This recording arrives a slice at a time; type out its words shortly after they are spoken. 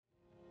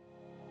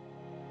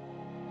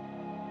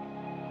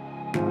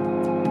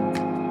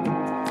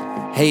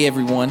Hey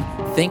everyone,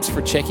 thanks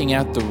for checking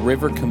out the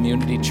River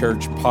Community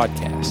Church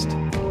podcast.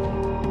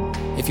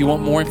 If you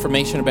want more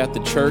information about the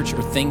church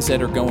or things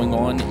that are going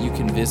on, you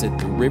can visit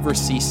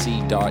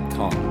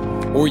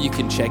therivercc.com, or you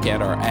can check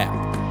out our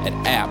app at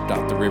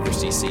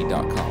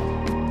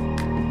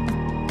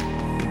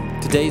app.therivercc.com.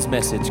 Today's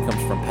message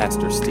comes from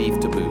Pastor Steve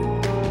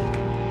Tiebout.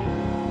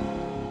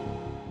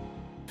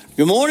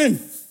 Good morning.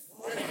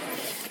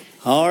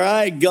 All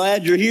right,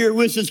 glad you're here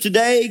with us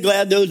today.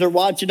 Glad those are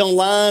watching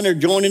online or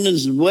joining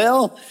us as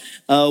well.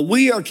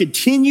 We are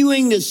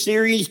continuing this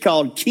series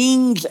called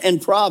Kings and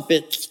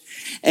Prophets.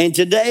 And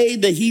today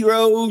the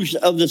heroes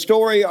of the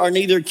story are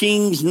neither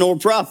kings nor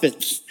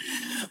prophets.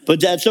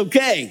 But that's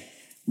okay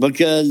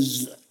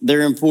because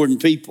they're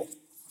important people.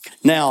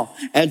 Now,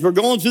 as we're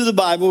going through the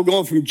Bible, we're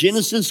going from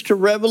Genesis to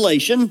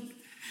Revelation.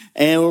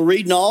 And we're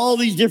reading all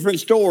these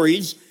different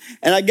stories.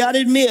 And I got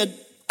to admit,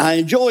 I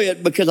enjoy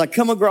it because I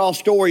come across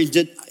stories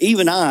that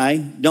even I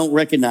don't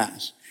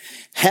recognize.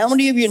 How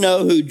many of you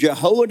know who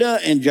Jehoida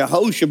and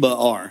Jehoshaphat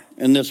are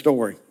in this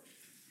story?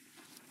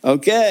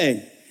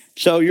 Okay,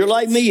 so you're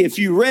like me. If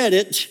you read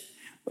it,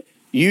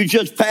 you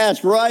just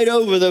passed right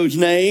over those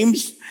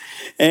names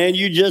and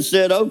you just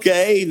said,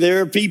 okay,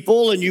 they're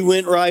people, and you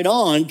went right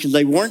on because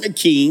they weren't a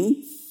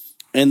king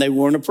and they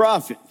weren't a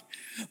prophet.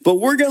 But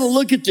we're going to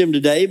look at them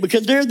today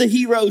because they're the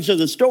heroes of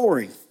the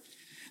story.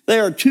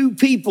 There are two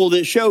people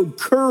that showed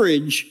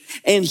courage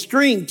and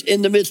strength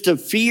in the midst of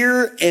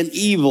fear and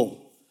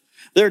evil.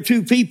 There are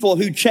two people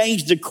who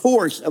changed the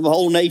course of a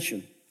whole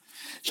nation.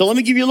 So let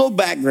me give you a little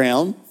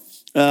background.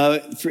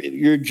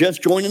 You're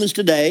just joining us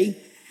today.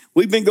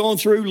 We've been going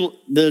through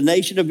the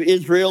nation of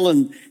Israel,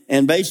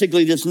 and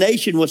basically this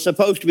nation was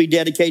supposed to be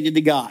dedicated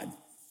to God.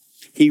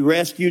 He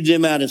rescued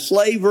them out of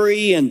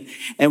slavery, and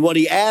what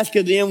he asked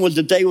of them was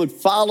that they would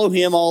follow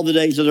him all the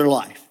days of their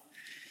life.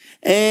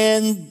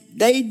 And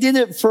they did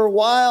it for a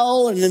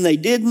while, and then they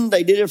didn't.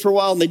 They did it for a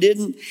while, and they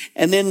didn't.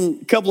 And then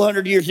a couple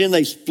hundred years in,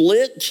 they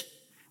split,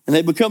 and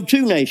they become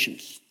two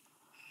nations,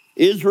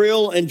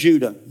 Israel and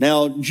Judah.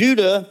 Now,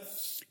 Judah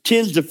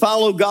tends to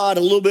follow God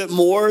a little bit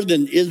more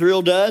than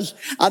Israel does.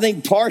 I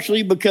think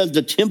partially because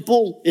the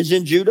temple is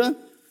in Judah,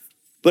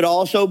 but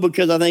also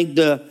because I think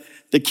the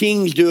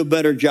kings do a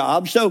better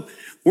job. So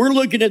we're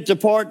looking at the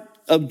part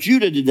of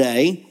Judah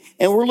today,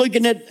 and we're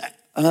looking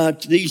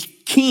at these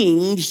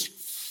kings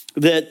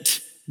that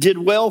did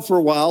well for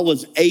a while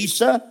was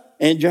Asa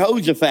and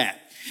Jehoshaphat.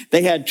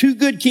 They had two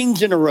good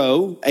kings in a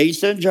row,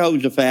 Asa and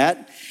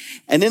Jehoshaphat,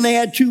 and then they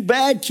had two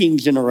bad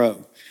kings in a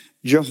row,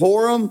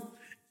 Jehoram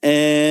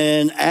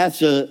and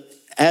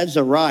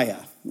Azariah.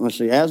 Let's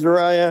see,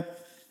 Azariah.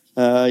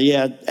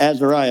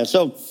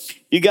 So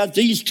you got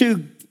these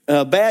two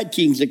bad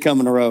kings that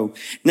come in a row.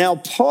 Now,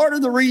 part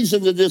of the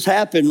reason that this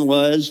happened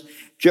was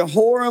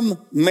Jehoram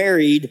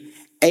married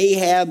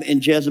Ahab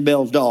and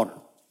Jezebel's daughter.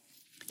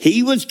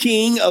 He was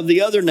king of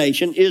the other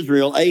nation,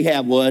 Israel,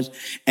 Ahab was,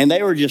 and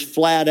they were just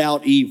flat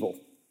out evil.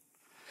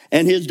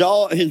 And his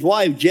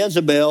wife,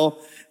 Jezebel,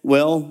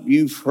 well,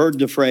 you've heard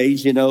the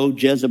phrase,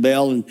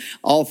 Jezebel, and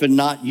often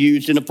not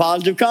used in a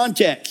positive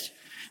context.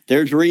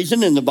 There's a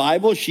reason in the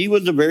Bible she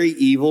was a very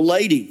evil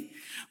lady.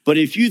 But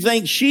if you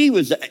think she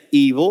was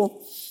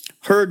evil,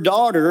 her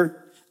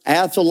daughter,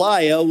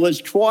 Athaliah,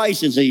 was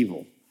twice as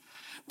evil.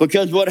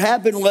 Because what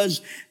happened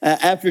was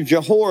after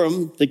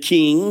Jehoram, the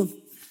king,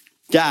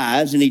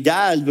 dies, and he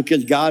dies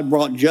because God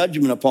brought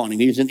judgment upon him.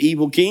 He was an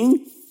evil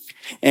king.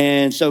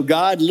 And so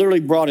God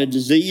literally brought a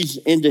disease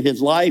into his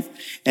life.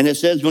 And it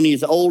says when he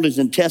was old, his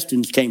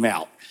intestines came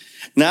out.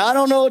 Now, I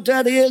don't know what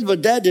that is,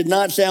 but that did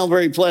not sound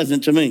very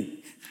pleasant to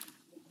me.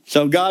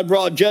 So God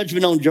brought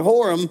judgment on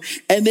Jehoram,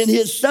 and then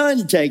his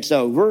son takes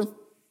over.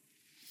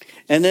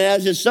 And then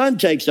as his son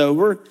takes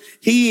over,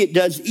 he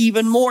does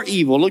even more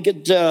evil. Look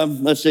at,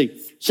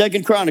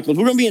 2 Chronicles.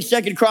 We're going to be in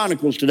 2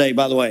 Chronicles today,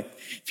 by the way.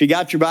 If you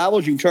got your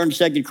Bibles, you can turn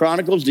to 2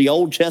 Chronicles, the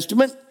Old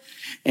Testament,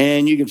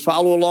 and you can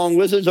follow along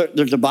with us.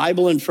 There's a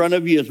Bible in front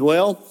of you as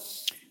well,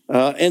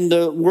 and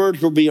the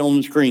words will be on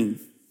the screen.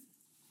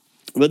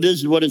 But this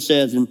is what it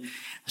says in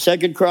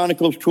 2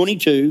 Chronicles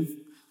 22,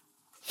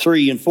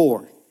 3 and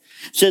 4.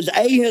 It says,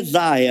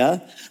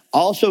 Ahaziah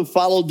also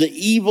followed the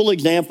evil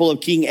example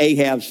of King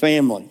Ahab's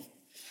family.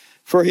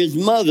 For his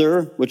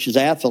mother, which is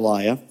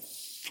Athaliah,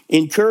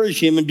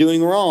 encouraged him in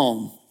doing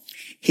wrong.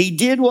 He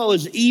did what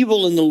was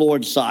evil in the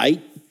Lord's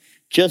sight,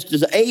 just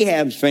as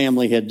Ahab's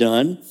family had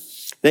done.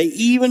 They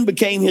even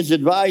became his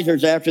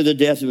advisors after the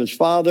death of his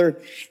father,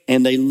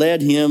 and they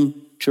led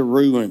him to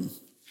ruin.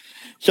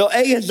 So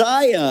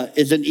Ahaziah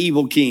is an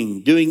evil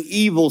king, doing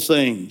evil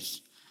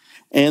things.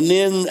 And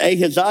then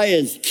Ahaziah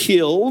is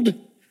killed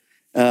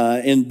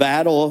in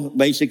battle.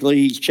 Basically,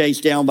 he's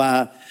chased down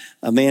by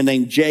a man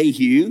named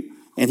Jehu,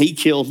 and he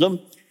kills him.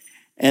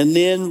 And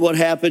then what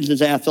happens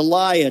is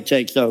Athaliah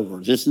takes over.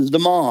 This is the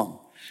mom.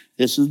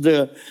 This is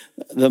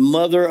the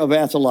mother of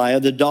Athaliah,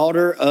 the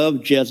daughter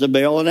of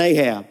Jezebel and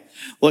Ahab.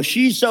 Well,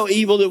 she's so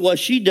evil that what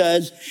she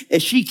does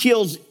is she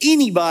kills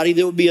anybody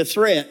that would be a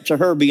threat to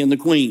her being the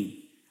queen.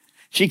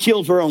 She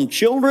kills her own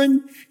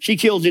children. She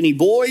kills any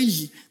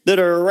boys that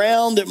are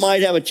around that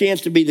might have a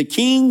chance to be the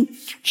king.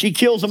 She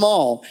kills them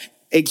all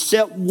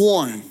except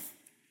one.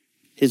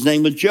 His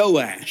name was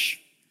Joash.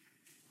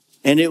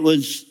 And it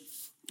was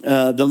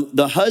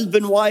the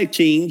husband-wife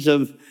teams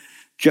of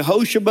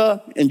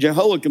Jehoshaphat and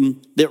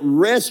Jehoiakim that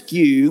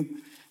rescue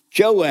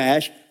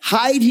Joash,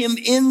 hide him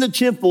in the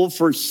temple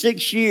for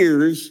 6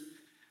 years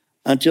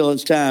until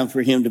it's time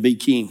for him to be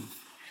king.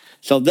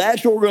 So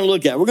that's what we're going to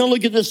look at. We're going to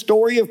look at the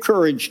story of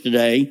courage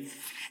today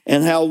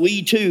and how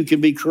we too can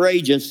be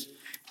courageous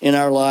in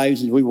our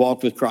lives as we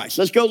walk with Christ.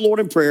 Let's go, Lord,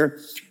 in prayer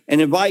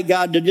and invite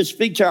God to just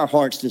speak to our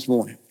hearts this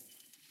morning.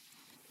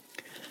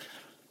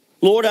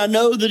 Lord, I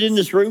know that in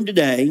this room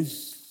today,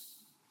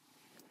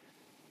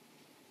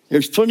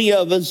 there's plenty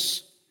of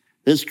us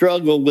that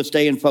struggle with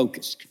staying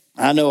focused.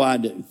 I know I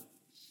do.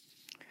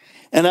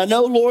 And I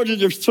know, Lord, that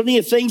there's plenty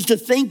of things to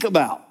think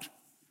about.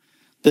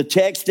 The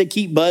texts that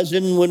keep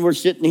buzzing when we're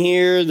sitting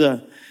here,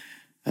 the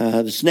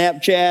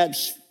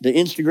Snapchats, the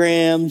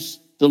Instagrams,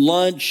 the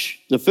lunch,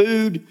 the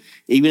food.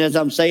 Even as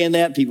I'm saying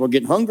that, people are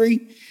getting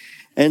hungry.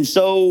 And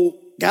so,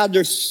 God,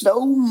 there's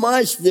so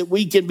much that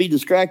we can be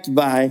distracted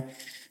by.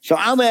 So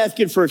I'm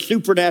asking for a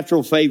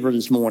supernatural favor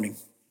this morning.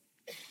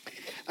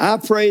 I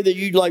pray that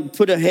you'd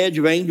put a hedge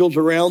of angels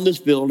around this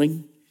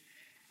building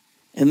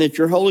and that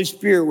your Holy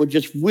Spirit would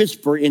just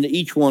whisper into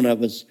each one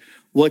of us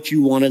what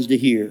you want us to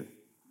hear.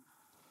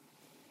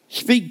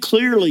 Speak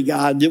clearly,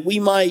 God, that we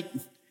might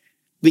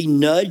be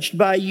nudged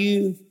by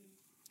you,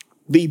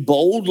 be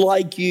bold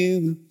like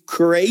you,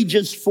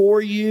 courageous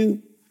for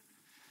you,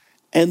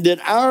 and that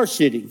our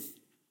city,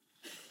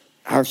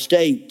 our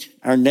state,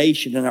 our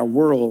nation, and our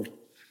world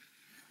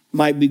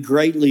might be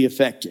greatly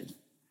affected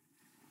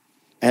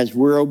as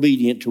we're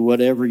obedient to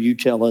whatever you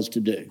tell us to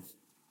do.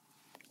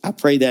 I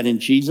pray that in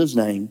Jesus'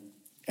 name,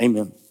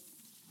 amen.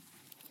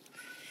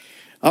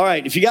 All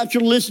right, if you got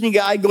your listening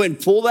guide, go ahead and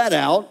pull that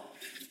out.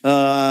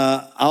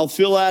 I'll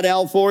fill that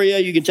out for you.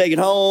 You can take it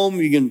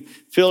home. You can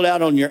fill it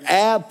out on your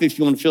app if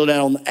you want to fill it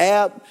out on the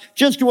app.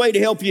 Just a way to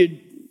help you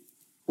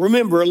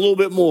remember a little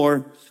bit more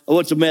of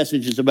what the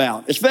message is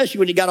about, especially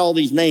when you got all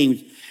these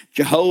names.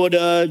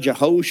 Jehoida,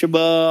 Jehoshaphat,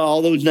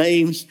 all those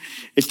names.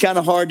 It's kind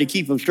of hard to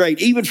keep them straight.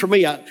 Even for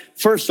me,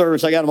 first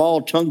service, I got them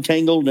all tongue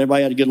tangled and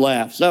everybody had a good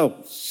laugh.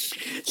 So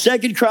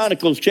 2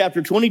 Chronicles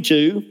chapter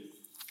 22,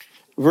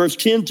 verse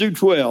 10 through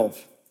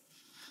 12.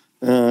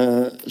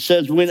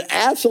 Says, when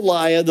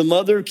Athaliah, the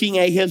mother of King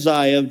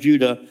Ahaziah of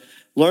Judah,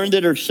 learned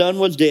that her son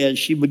was dead,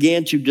 she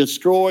began to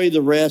destroy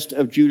the rest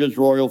of Judah's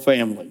royal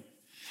family.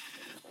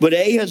 But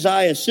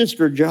Ahaziah's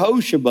sister,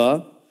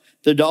 Jehoshaphat,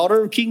 the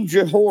daughter of King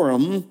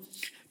Jehoram,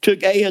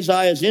 took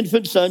Ahaziah's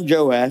infant son,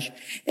 Joash,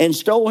 and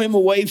stole him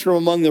away from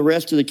among the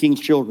rest of the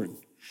king's children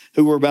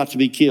who were about to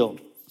be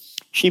killed.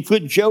 She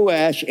put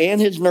Joash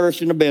and his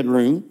nurse in a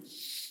bedroom.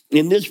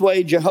 In this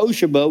way,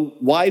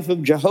 Jehoshaphat, wife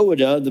of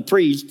Jehoida, the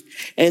priest,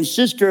 and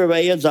sister of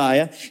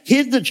Ahaziah,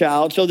 hid the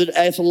child so that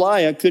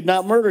Athaliah could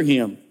not murder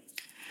him.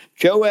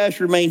 Joash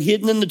remained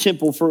hidden in the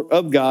temple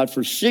of God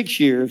for 6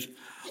 years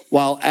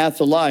while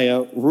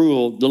Athaliah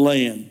ruled the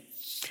land.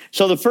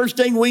 So the first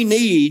thing we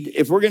need,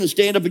 if we're going to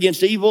stand up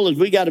against evil, is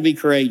we got to be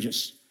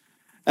courageous.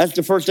 That's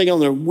the first thing on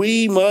there.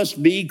 We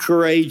must be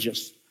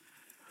courageous.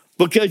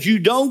 Because you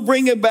don't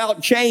bring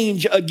about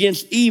change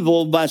against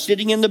evil by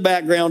sitting in the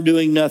background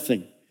doing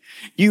nothing.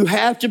 You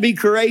have to be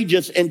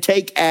courageous and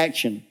take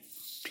action.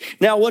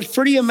 Now, what's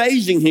pretty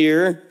amazing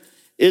here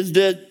is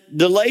that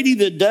the lady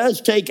that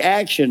does take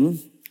action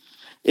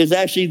is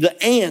actually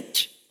the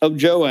aunt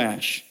of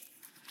Joash.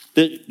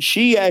 That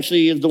she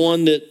actually is the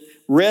one that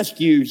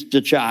rescues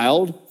the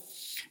child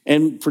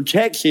and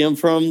protects him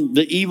from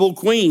the evil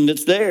queen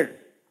that's there.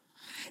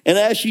 And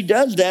as she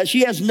does that,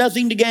 she has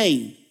nothing to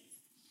gain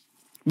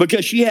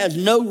because she has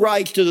no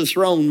rights to the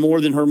throne more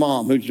than her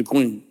mom, who's the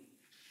queen.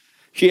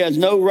 She has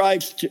no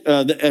rights to,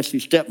 that's her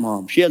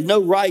stepmom. She has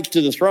no rights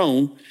to the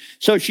throne.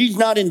 So she's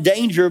not in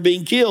danger of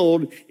being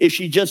killed if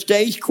she just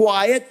stays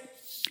quiet.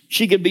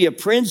 She could be a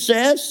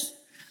princess,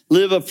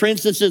 live a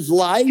princess's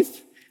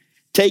life,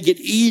 take it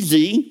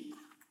easy,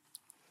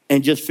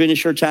 and just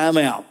finish her time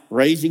out,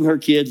 raising her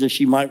kids as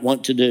she might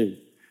want to do.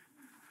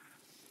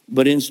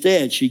 But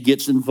instead, she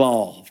gets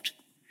involved.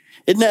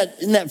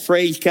 Isn't that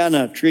phrase kind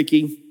of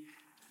tricky?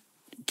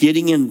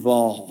 Getting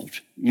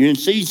involved. You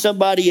see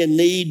somebody in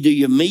need, do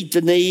you meet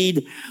the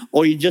need?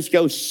 Or you just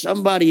go,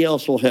 somebody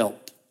else will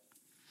help.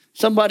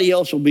 Somebody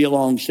else will be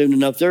along soon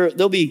enough.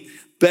 They'll be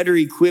better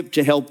equipped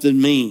to help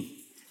than me.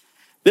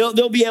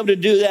 They'll be able to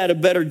do that a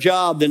better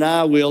job than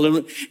I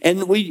will.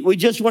 And we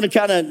just want to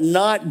kind of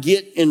not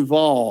get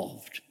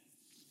involved.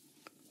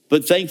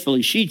 But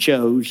thankfully, she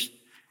chose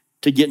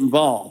to get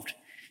involved.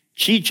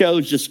 She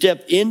chose to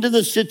step into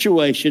the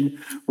situation,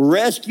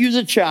 rescue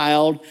the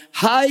child,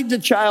 hide the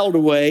child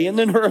away, and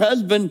then her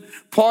husband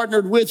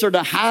partnered with her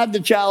to hide the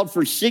child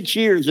for 6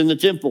 years in the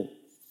temple.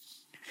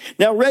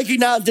 Now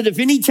recognize that if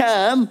any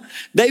time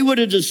they would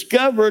have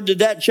discovered that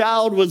that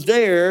child was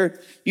there,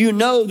 you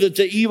know that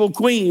the evil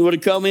queen would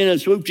have come in and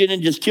swooped in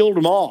and just killed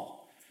them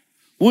all.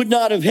 would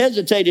not have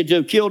hesitated to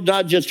have killed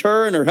not just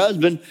her and her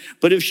husband,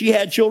 but if she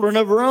had children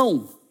of her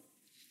own.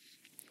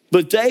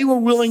 But they were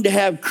willing to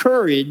have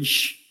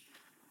courage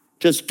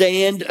to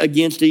stand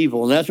against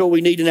evil. And that's what we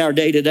need in our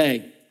day to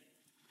day.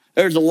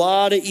 There's a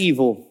lot of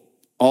evil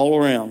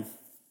all around.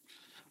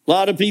 A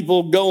lot of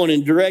people going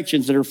in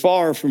directions that are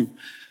far from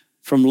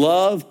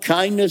love,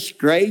 kindness,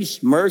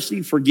 grace,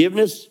 mercy,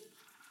 forgiveness.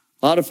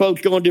 A lot of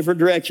folks go in different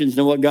directions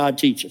than what God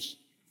teaches.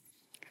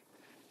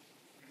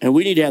 And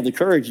we need to have the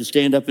courage to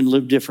stand up and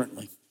live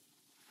differently,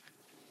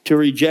 to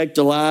reject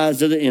the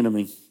lies of the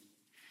enemy,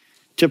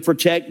 to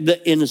protect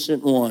the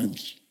innocent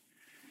ones,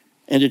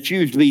 and to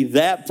choose to be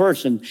that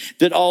person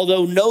that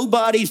although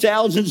nobody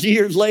thousands of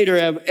years later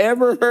have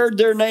ever heard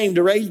their name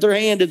to raise their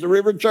hand at the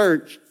River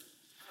Church,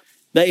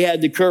 they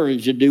had the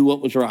courage to do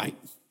what was right.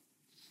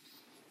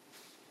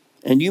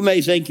 And you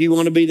may think you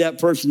want to be that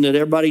person that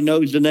everybody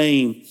knows the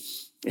name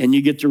and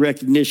you get the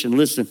recognition.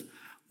 Listen,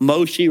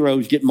 most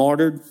heroes get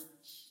martyred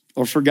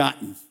or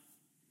forgotten.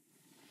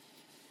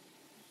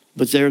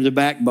 But they're the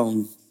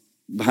backbone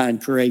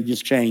behind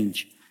courageous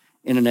change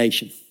in a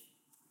nation.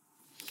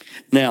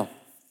 Now,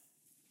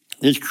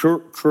 this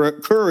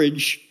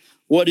courage,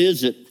 what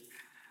is it?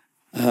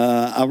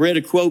 I read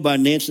a quote by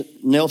Nelson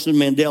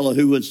Mandela,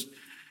 who was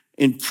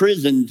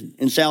imprisoned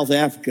in South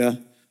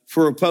Africa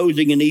for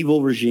opposing an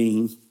evil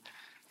regime.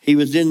 He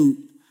was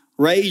then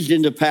raised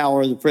into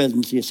power of the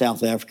presidency of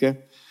South Africa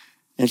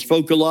and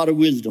spoke a lot of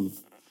wisdom.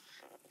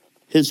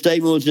 His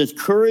statement was this: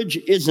 courage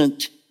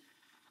isn't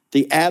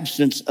the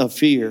absence of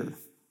fear,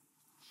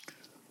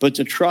 but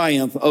the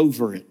triumph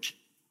over it.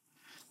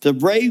 The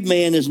brave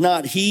man is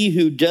not he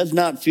who does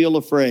not feel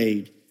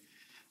afraid,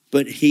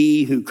 but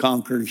he who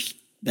conquers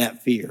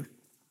that fear.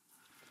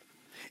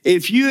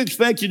 If you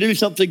expect to do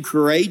something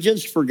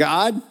courageous for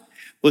God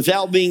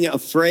without being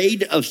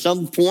afraid of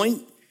some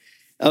point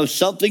of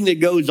something that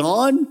goes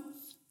on,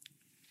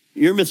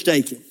 you're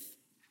mistaken.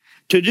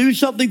 To do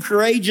something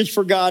courageous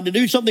for God, to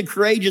do something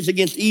courageous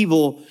against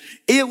evil,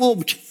 it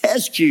will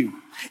test you.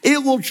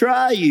 It will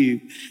try you.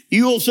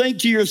 You will think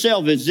to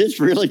yourself, is this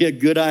really a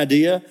good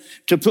idea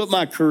to put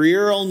my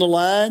career on the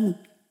line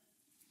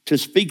to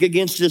speak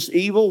against this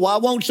evil? Why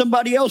won't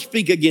somebody else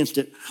speak against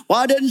it?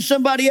 Why doesn't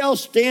somebody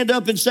else stand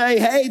up and say,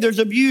 hey, there's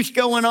abuse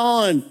going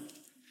on?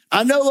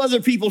 I know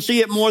other people see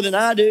it more than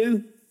I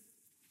do.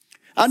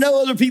 I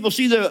know other people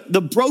see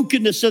the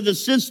brokenness of the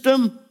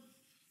system.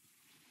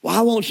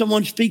 Why won't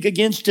someone speak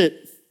against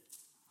it?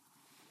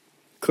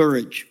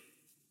 Courage.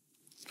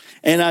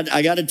 And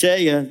I got to tell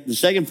you, the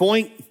second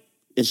point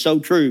is so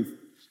true.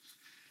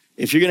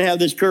 If you're going to have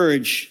this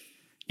courage,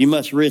 you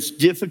must risk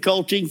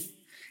difficulty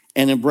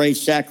and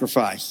embrace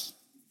sacrifice.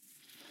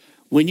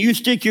 When you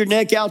stick your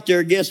neck out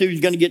there, guess who's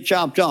going to get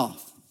chopped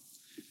off?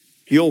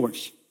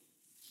 Yours.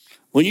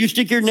 When you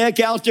stick your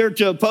neck out there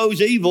to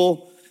oppose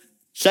evil,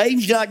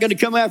 Satan's not going to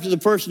come after the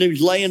person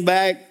who's laying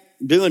back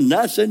doing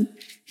nothing.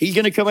 He's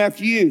going to come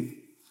after you.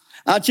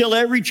 I tell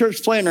every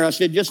church planner, I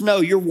said, just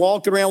know you're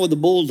walking around with a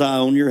bullseye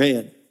on your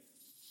head.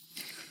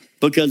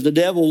 Because the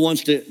devil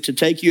wants to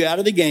take you out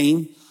of the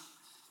game.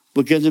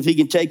 Because if he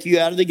can take you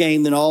out of the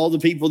game, then all the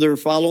people that are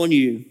following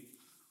you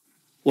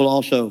will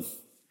also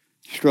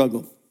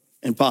struggle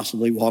and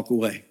possibly walk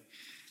away.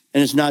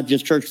 And it's not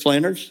just church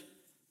planners.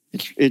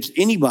 It's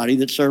anybody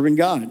that's serving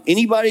God.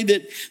 Anybody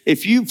that,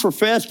 if you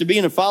profess to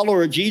being a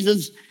follower of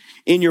Jesus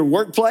in your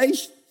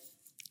workplace,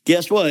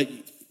 guess what?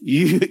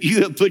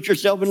 You have put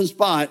yourself in a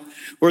spot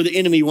where the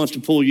enemy wants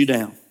to pull you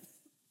down.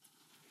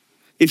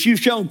 If you've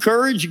shown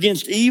courage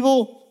against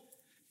evil,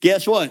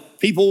 guess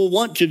what? People will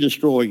want to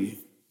destroy you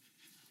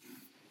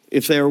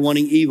if they are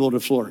wanting evil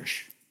to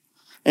flourish.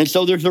 And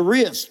so there's a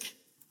risk.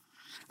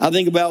 I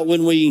think about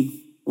when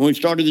we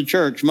started the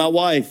church, my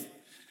wife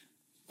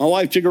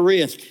took a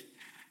risk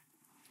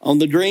on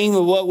the dream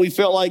of what we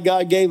felt like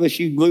God gave us.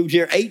 She moved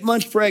here 8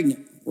 months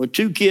pregnant with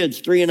 2 kids,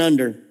 3 and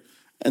under,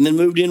 and then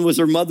moved in with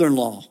her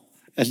mother-in-law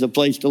as the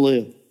place to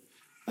live.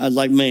 I was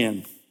like,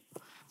 man,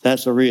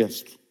 that's a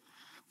risk.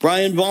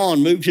 Brian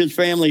Vaughn moved his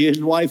family.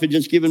 His wife had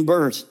just given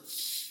birth.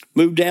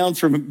 Moved down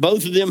from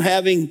both of them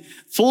having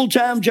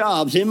full-time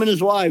jobs, him and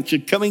his wife, to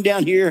coming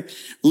down here,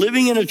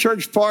 living in a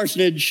church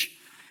parsonage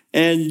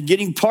and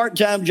getting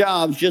part-time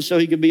jobs just so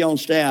he could be on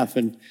staff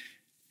and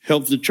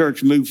help the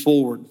church move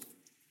forward.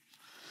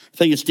 I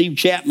think of Steve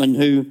Chapman,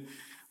 who,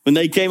 when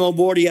they came on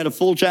board, he had a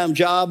full-time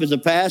job as a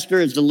pastor,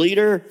 as the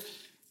leader,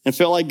 and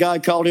felt like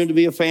God called him to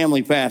be a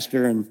family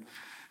pastor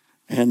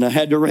and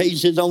had to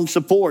raise his own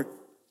support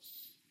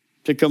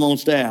to come on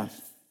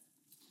staff.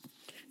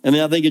 And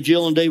then I think of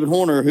Jill and David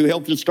Horner, who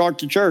helped us start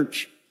the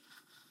church.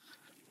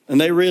 And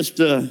they risked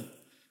the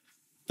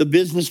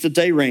business that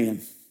they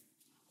ran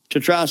to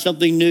try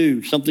something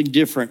new, something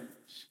different,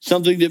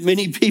 something that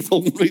many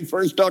people, when we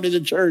first started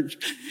the church,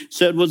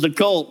 said was a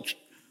cult.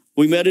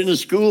 We met in a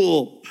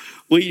school.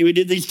 We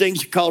did these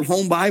things called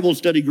home Bible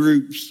study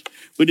groups.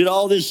 We did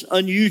all these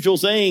unusual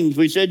things.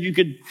 We said you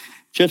could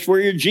just wear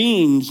your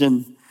jeans.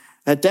 And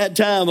at that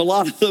time, a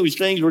lot of those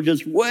things were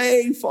just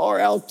way far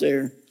out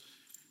there.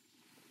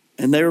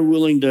 And they were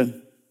willing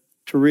to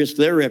to risk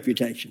their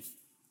reputation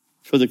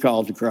for the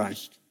cause of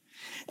Christ.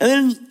 And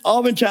then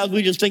oftentimes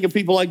we just think of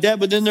people like that,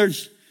 but then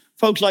there's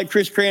folks like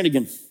Chris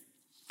Cranigan,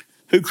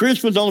 who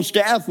Chris was on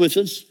staff with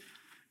us,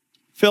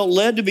 felt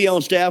led to be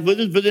on staff with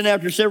us, but then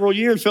after several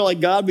years felt like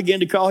God began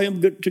to call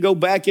him to go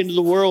back into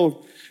the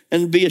world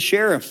and be a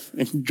sheriff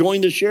and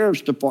join the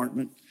sheriff's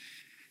department,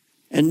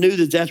 and knew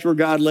that that's where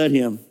God led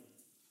him.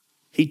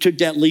 He took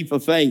that leap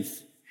of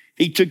faith.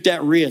 He took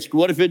that risk.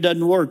 What if it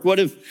doesn't work? What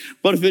if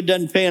it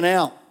doesn't pan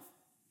out?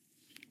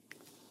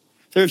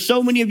 There's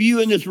so many of you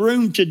in this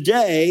room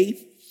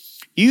today,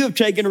 you have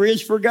taken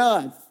risks for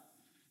God.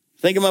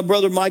 Think of my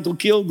brother Michael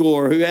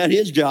Kilgore, who had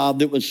his job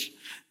that was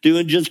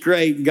doing just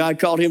great. God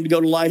called him to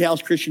go to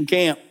Lighthouse Christian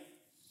Camp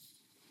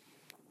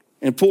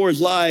and pour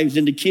his lives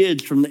into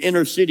kids from the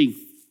inner city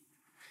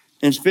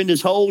and spend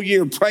his whole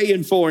year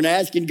praying for and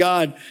asking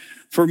God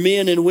for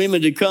men and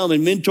women to come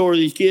and mentor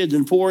these kids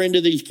and pour into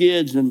these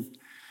kids and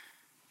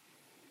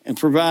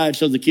provide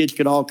so the kids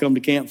could all come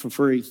to camp for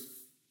free.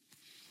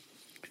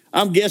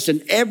 I'm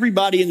guessing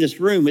everybody in this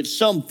room at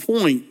some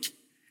point,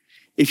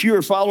 if you're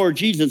a follower of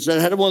Jesus,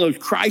 that had one of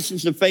those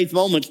crisis of faith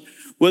moments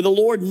where the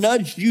Lord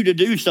nudged you to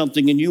do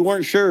something and you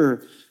weren't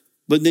sure,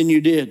 but then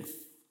you did.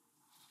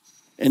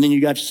 And then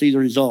you got to see the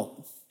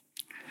result.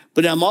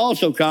 But I'm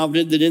also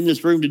confident that in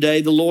this room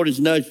today, the Lord has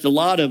nudged a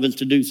lot of us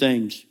to do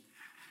things.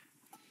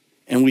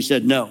 And we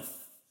said no.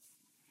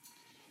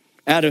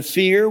 Out of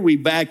fear, we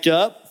backed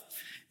up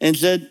and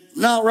said,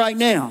 not right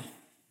now.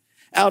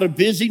 Out of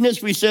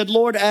busyness, we said,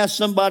 Lord, ask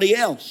somebody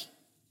else.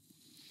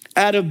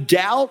 Out of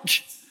doubt,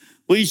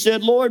 we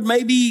said, Lord,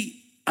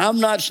 maybe I'm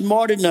not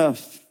smart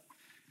enough.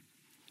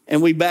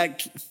 And we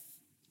backed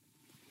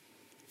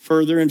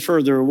further and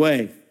further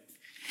away.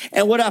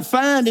 And what I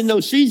find in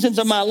those seasons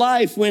of my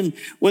life when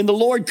the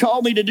Lord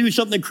called me to do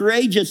something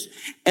courageous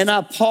and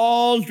I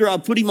paused or I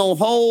put him on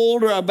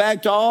hold or I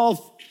backed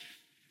off,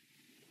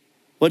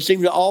 what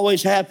seemed to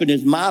always happen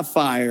is my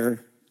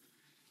fire,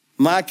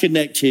 my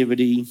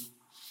connectivity,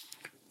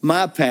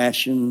 my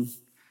passion,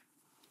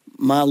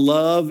 my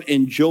love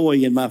and joy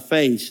in my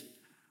faith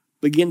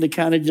begin to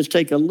kind of just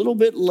take a little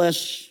bit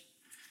less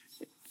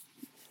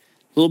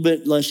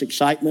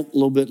excitement, a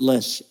little bit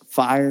less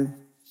fire.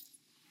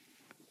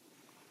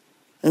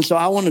 And so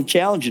I want to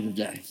challenge you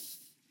today.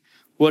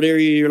 What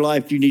area of your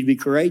life do you need to be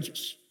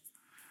courageous?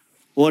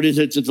 What is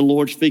it that the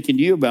Lord's speaking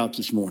to you about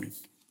this morning?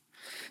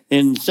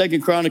 In 2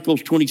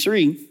 Chronicles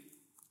 23,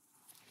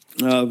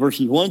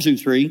 verses 1 through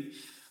 3,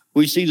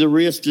 we see the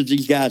risk that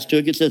these guys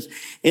took. It says,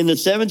 in the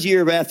 7th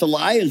year of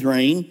Athaliah's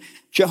reign,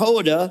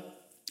 Jehoida,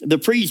 the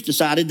priest,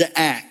 decided to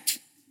act.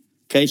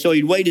 Okay, so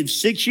he'd waited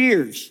 6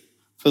 years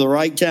for the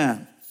right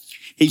time.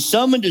 He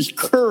summoned his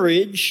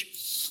courage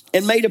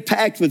and made a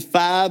pact with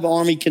 5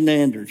 army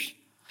commanders: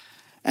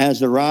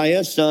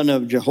 Azariah, son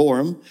of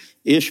Jehoram;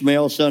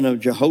 Ishmael, son of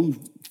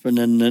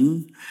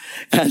Jehohanan.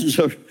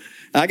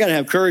 I got to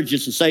have courage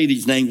just to say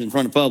these names in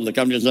front of public.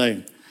 I'm just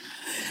saying.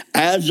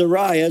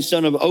 Azariah,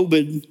 son of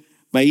Obed;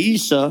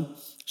 Maaseiah,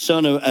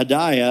 son of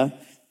Adiah;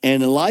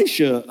 and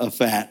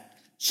Elishaphat,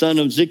 son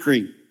of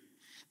Zikri.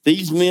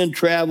 These men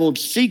traveled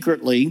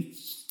secretly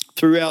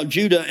throughout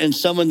Judah and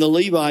summoned the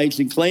Levites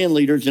and clan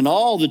leaders in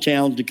all the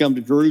towns to come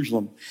to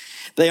Jerusalem.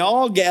 They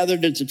all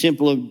gathered at the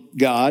temple of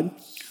God,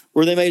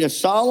 where they made a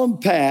solemn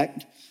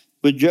pact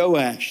with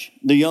Joash,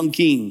 the young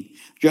king.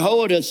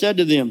 Jehoiada said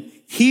to them,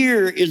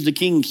 "Here is the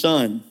king's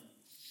son.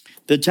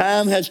 The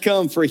time has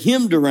come for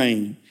him to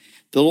reign.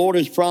 The Lord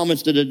has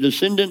promised that a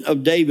descendant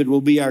of David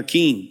will be our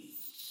king."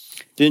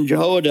 Then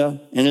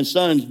Jehoiada and his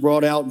sons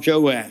brought out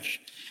Joash,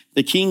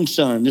 the king's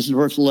son. This is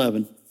verse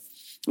 11.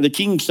 The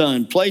king's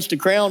son placed a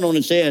crown on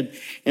his head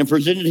and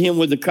presented him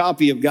with a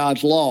copy of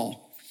God's law.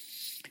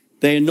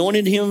 They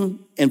anointed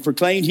him and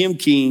proclaimed him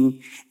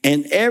king,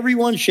 and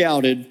everyone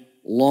shouted,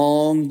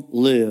 "Long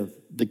live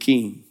the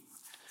king."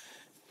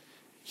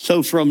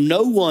 So from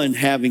no one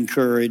having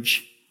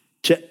courage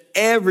to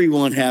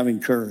everyone having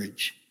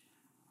courage,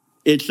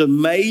 it's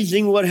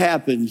amazing what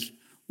happens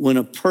when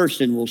a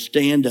person will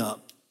stand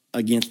up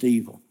against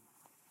evil.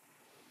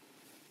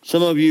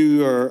 Some of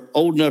you are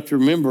old enough to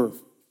remember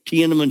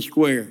Tiananmen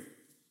Square.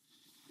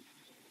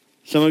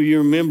 Some of you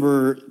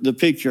remember the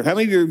picture. How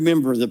many of you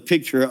remember the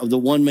picture of the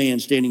one man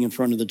standing in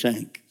front of the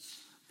tank?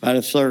 About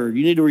a third.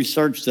 You need to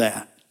research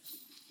that.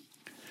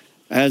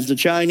 As the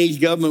Chinese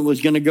government was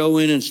going to go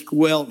in and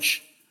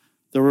squelch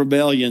the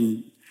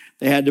rebellion,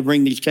 they had to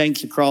bring these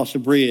tanks across a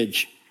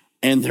bridge.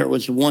 And there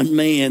was one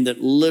man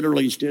that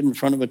literally stood in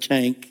front of a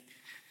tank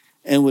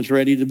and was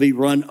ready to be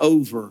run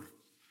over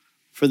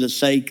for the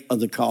sake of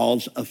the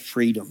cause of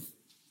freedom.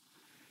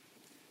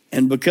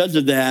 And because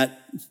of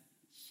that,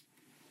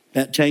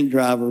 that tank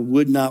driver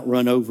would not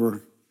run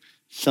over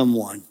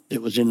someone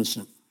that was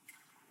innocent.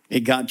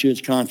 It got to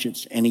his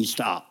conscience and he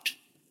stopped.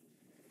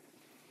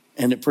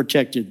 And it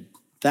protected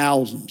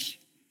thousands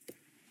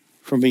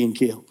from being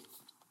killed.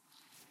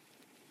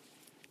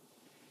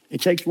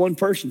 It takes one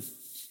person.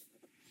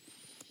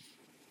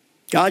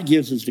 God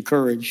gives us the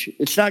courage.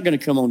 It's not going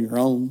to come on your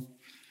own.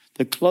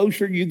 The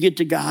closer you get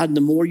to God and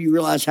the more you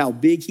realize how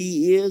big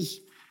he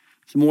is,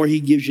 the more he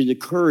gives you the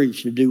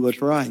courage to do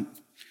what's right.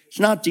 It's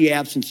not the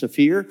absence of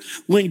fear.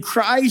 When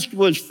Christ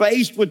was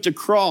faced with the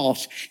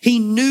cross, he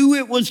knew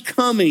it was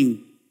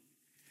coming.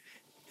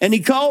 And he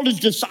called his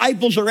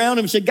disciples around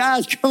him and said,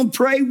 guys, come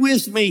pray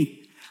with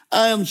me.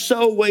 I am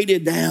so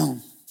weighted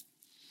down.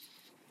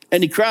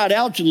 And he cried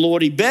out to the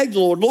Lord. He begged the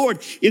Lord, Lord,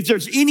 if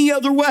there's any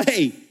other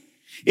way,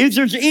 if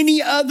there's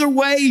any other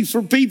way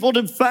for people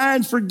to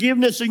find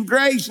forgiveness and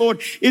grace,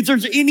 Lord, if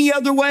there's any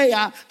other way,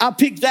 I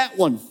pick that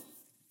one.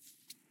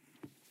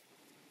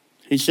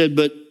 He said,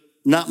 but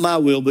not my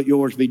will, but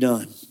yours be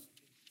done.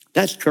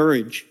 That's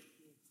courage.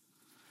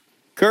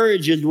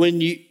 Courage is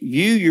when you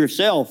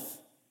yourself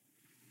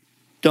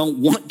don't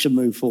want to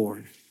move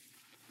forward,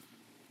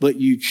 but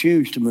you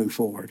choose to move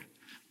forward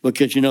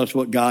because you know it's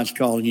what God's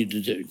calling you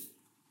to do.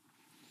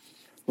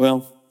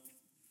 Well,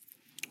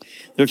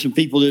 there's some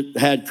people that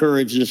had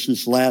courage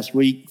this last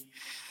week.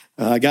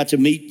 I got to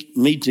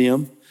meet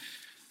them.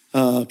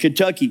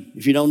 Kentucky,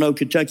 if you don't know,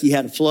 Kentucky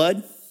had a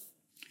flood.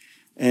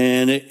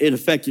 And it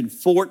affected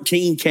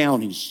 14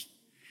 counties.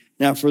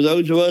 Now, for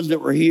those of us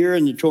that were here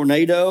in the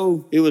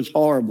tornado, it was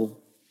horrible.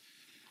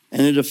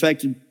 And it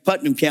affected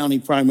Putnam County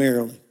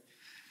primarily.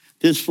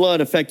 This flood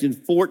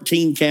affected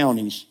 14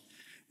 counties.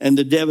 And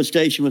the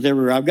devastation was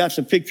everywhere. I've got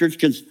some pictures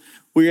because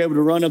we were able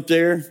to run up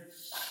there.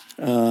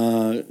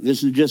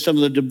 This is just some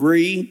of the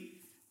debris.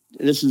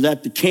 This is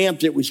at the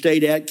camp that we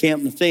stayed at,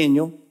 Camp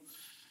Nathaniel.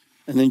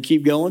 And then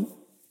keep going.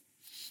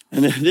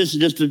 And this is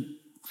just a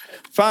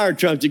fire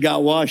truck that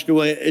got washed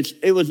away.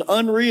 It was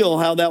unreal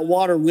how that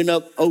water went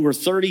up over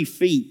 30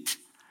 feet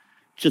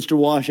just to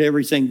wash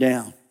everything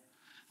down.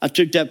 I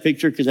took that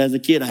picture because as a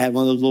kid, I had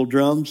one of those little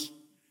drums.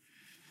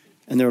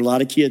 And there were a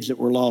lot of kids that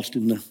were lost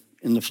in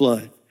the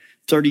flood.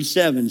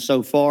 37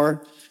 so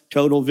far,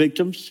 total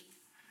victims.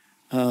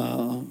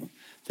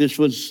 This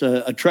was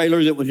a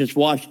trailer that was just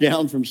washed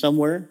down from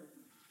somewhere.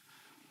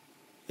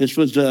 This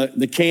was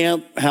the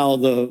camp, how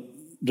the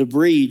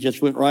debris just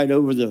went right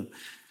over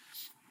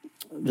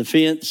the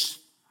fence,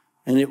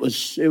 and it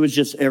was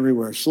just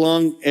everywhere,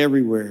 slung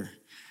everywhere.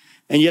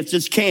 And yet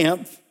this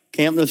Camp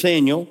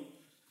Nathaniel,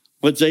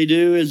 what they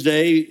do is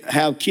they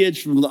have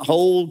kids from the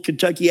whole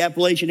Kentucky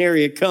Appalachian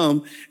area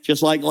come,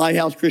 just like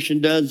Lighthouse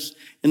Christian does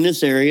in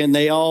this area, and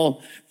they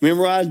all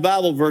memorize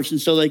Bible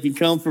verses so they can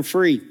come for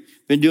free.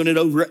 Been doing it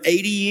over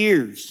 80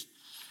 years.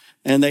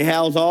 And they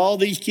house all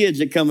these kids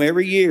that come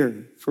every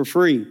year for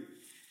free.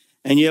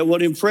 And yet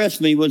what impressed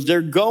me was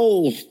their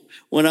goal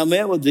when I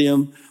met with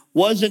them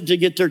wasn't to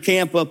get their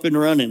camp up and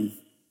running.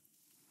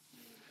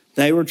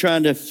 They were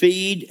trying to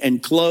feed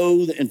and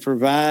clothe and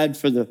provide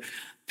for the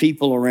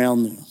people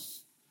around them.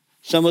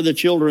 Some of the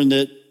children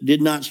that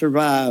did not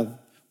survive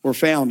were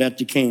found at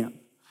the camp.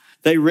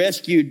 They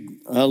rescued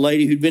a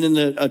lady who'd been in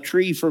a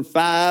tree for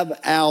 5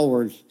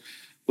 hours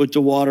with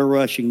the water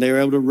rushing. They were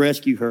able to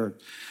rescue her.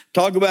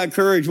 Talk about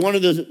courage. One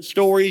of the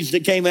stories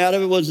that came out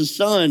of it was a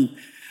son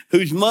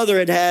whose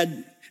mother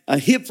had a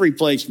hip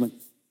replacement.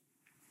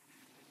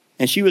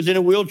 And she was in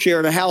a wheelchair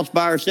at a house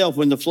by herself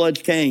when the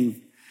floods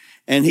came.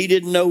 And he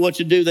didn't know what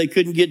to do. They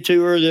couldn't get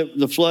to her.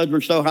 The floods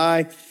were so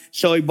high.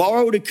 So he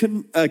borrowed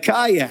a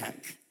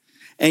kayak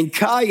and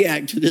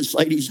kayaked to this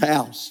lady's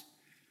house.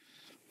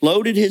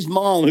 Loaded his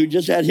mom, who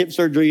just had hip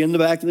surgery, in the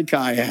back of the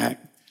kayak.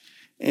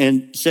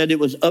 And said it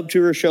was up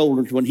to her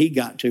shoulders when he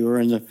got to her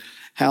and the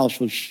house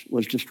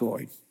was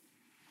destroyed.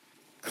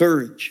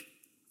 Courage.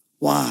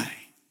 Why?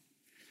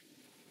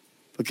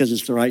 Because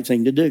it's the right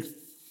thing to do.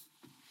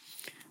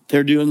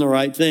 They're doing the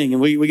right thing.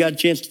 And we got a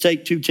chance to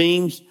take 2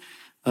 teams.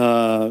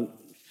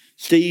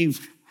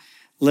 Steve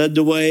led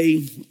the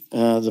way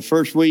the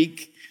first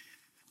week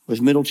with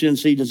Middle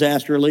Tennessee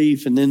Disaster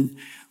Relief. And then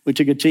we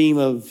took a team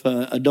of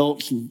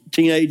adults and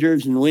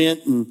teenagers and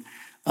went. And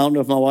I don't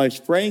know if my wife's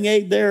spraying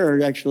aid there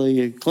or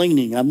actually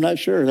cleaning. I'm not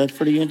sure. That's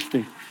pretty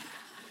interesting.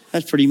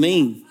 That's pretty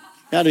mean.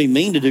 Got to be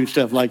mean to do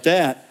stuff like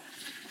that.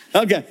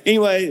 Okay,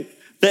 anyway,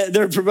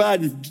 they're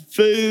providing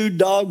food,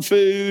 dog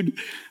food.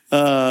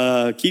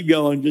 Keep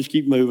going, just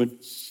keep moving.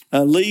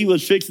 Lee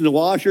was fixing the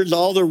washers.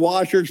 All their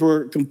washers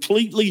were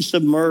completely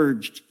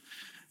submerged.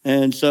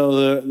 And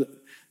so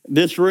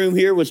this room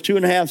here was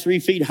 2.5, 3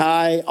 feet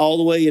high, all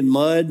the way in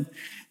mud.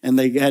 And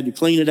they had to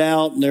clean it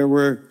out. And there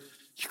were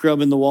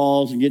scrubbing the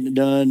walls and getting it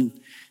done.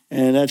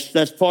 And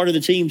that's part of the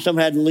team. Some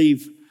had to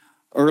leave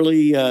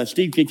early.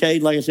 Steve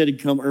Kincaid, like I said,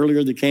 had come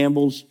earlier, the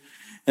Campbells.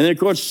 And then, of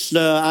course,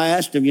 I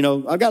asked him,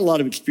 I've got a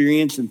lot of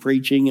experience in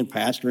preaching and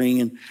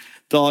pastoring and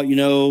thought,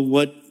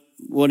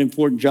 what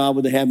important job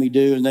would they have me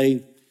do?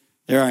 And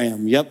there I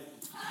am. Yep.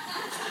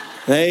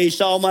 They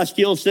saw my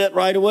skill set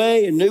right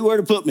away and knew where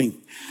to put me.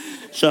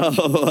 So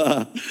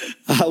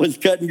I was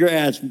cutting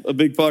grass a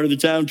big part of the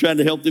time, trying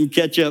to help them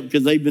catch up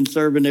because they've been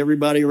serving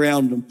everybody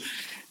around them.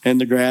 And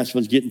the grass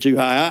was getting too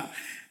high.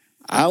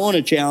 I want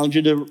to challenge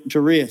you to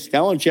risk.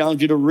 I want to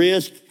challenge you to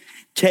risk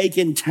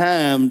taking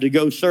time to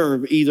go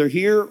serve either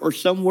here or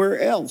somewhere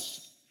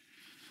else.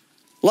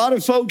 A lot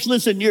of folks,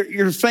 listen,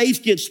 your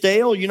faith gets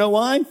stale. You know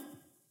why?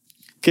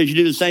 Because you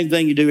do the same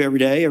thing you do every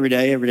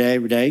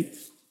day.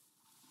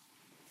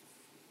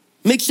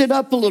 Mix it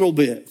up a little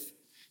bit.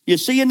 You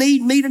see a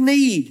need, meet a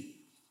need.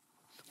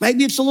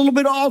 Maybe it's a little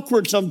bit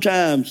awkward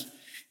sometimes.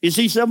 You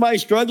see somebody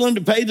struggling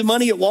to pay the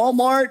money at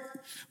Walmart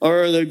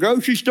or the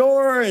grocery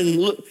store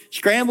and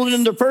scrambling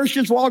in their purse,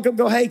 just walk up and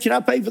go, hey, can I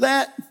pay for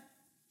that?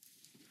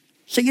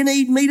 See a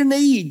need, meet a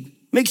need.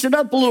 Mix it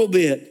up a little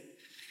bit.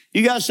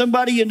 You got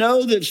somebody you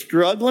know that's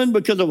struggling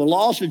because of a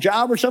loss of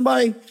job or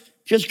somebody,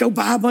 just go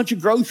buy a bunch of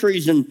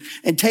groceries and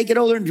take it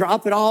over there and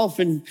drop it off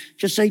and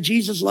just say,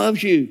 Jesus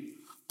loves you.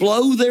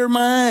 Blow their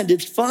mind.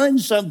 It's fun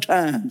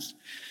sometimes.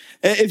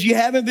 If you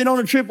haven't been on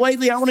a trip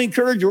lately, I want to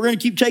encourage you. We're going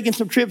to keep taking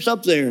some trips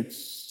up there.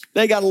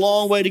 They got a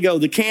long way to go.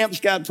 The camp's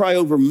got probably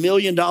over $1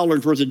 million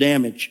worth of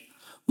damage.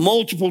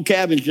 Multiple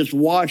cabins just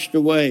washed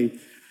away.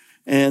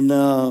 And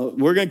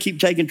we're going to keep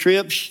taking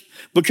trips.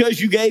 Because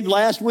you gave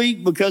last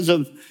week, because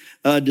of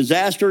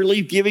disaster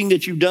relief giving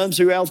that you've done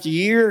throughout the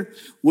year,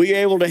 we were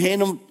able to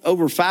hand them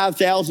over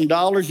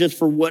 $5,000 just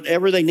for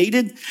whatever they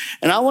needed.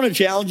 And I want to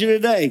challenge you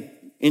today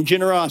in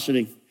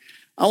generosity.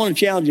 I want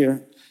to challenge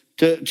you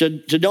to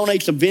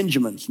donate some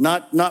Benjamins,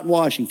 not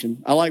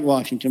Washington. I like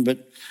Washington,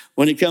 but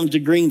when it comes to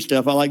green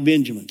stuff, I like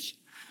Benjamins.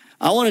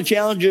 I want to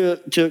challenge you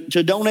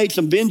to donate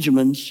some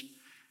Benjamins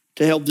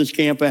to help this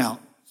camp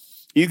out.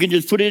 You can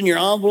just put it in your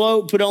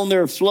envelope, put on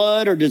their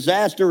flood or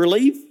disaster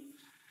relief,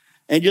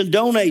 and just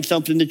donate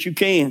something that you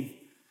can.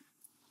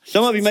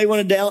 Some of you may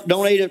want to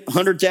donate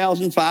 $100,000,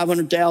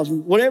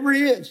 $500,000, whatever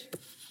it is.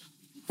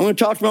 I'm going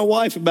to talk to my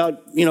wife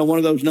about, one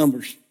of those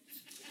numbers.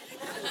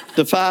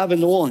 The 5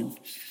 and the 1,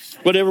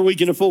 whatever we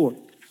can afford.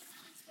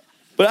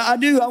 But I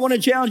want to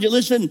challenge you.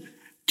 Listen,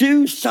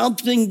 do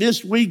something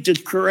this week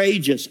that's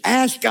courageous.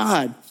 Ask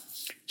God.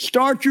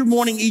 Start your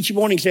morning each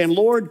morning saying,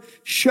 Lord,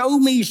 show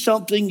me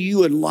something you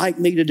would like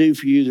me to do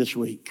for you this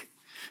week.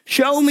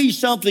 Show me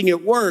something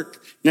at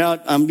work. Now,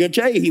 I'm going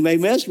to tell you, he may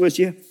mess with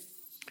you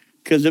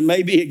because it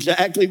may be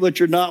exactly what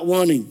you're not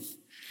wanting.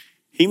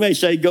 He may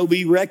say, go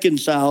be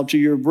reconciled to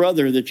your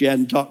brother that you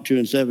hadn't talked to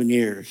in 7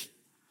 years.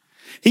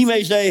 He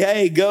may say,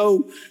 hey,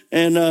 go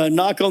and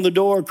knock on the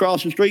door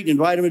across the street and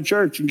invite them to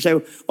church and say,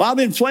 well, I've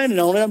been planning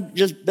on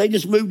it. They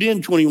just moved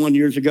in 21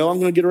 years ago. I'm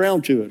going to get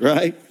around to it,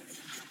 right?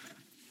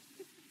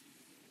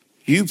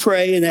 You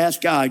pray and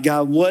ask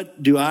God,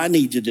 what do I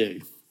need to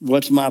do?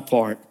 What's my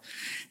part?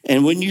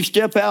 And when you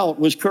step out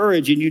with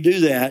courage and you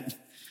do that,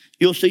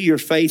 you'll see your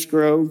faith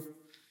grow.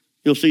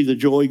 You'll see the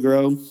joy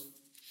grow.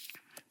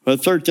 But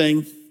the third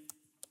thing,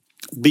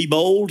 be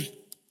bold,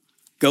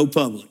 go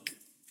public.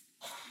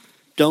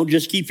 Don't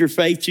just keep your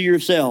faith to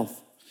yourself.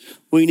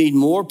 We need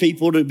more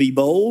people to be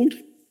bold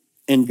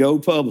and go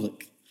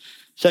public.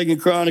 2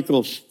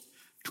 Chronicles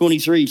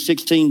 23,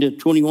 16 to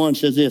 21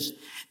 says this.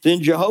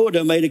 Then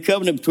Jehoida made a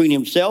covenant between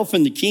himself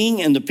and the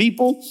king and the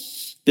people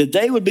that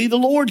they would be the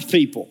Lord's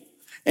people.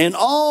 And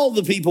all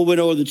the people went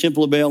over the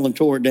temple of Baal and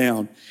tore it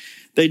down.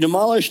 They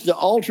demolished the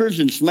altars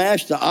and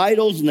smashed the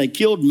idols, and they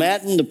killed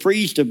Mattan, the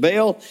priest of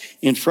Baal,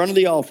 in front of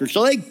the altar.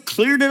 So they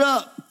cleared it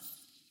up.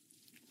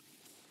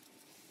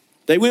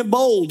 They went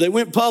bold. They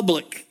went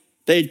public.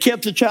 They had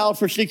kept the child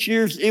for 6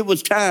 years. It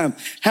was time.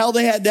 How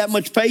they had that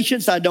much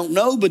patience, I don't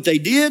know, but they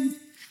did.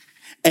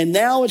 And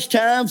now it's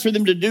time for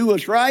them to do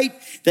what's right.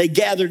 They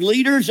gathered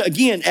leaders.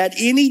 Again, at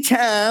any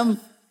time,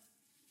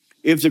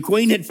 if the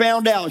queen had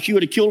found out, she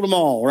would have killed them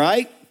all,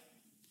 right?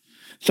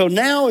 So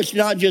now it's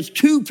not just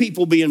 2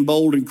 people being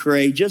bold and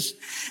courageous.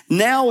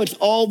 Now it's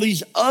all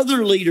these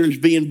other leaders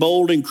being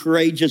bold and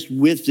courageous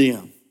with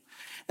them.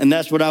 And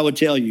that's what I would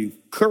tell you.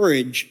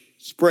 Courage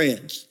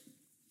spreads.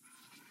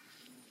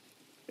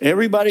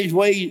 Everybody's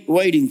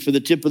waiting for the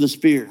tip of the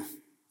spear.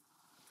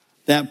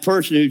 That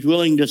person who's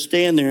willing to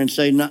stand there and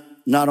say,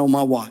 not on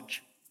my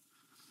watch.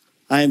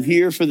 I am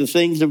here for the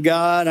things of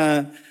God.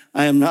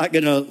 I am not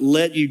going to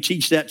let you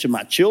teach that to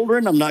my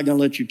children. I'm not going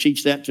to let you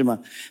teach that to my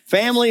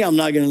family. I'm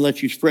not going to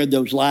let you spread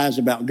those lies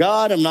about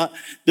God.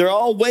 They're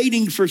all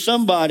waiting for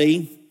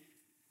somebody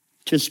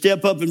to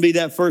step up and be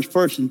that first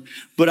person.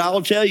 But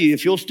I'll tell you,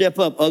 if you'll step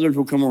up, others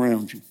will come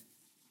around you.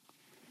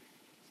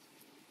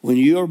 When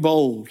you are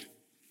bold,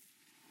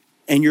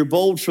 and you're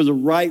bold for the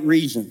right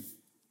reason.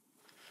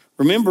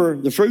 Remember,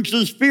 the fruits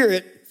of the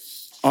Spirit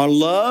are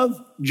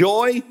love,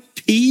 joy,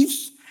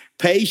 peace,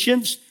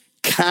 patience,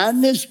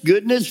 kindness,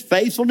 goodness,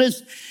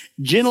 faithfulness,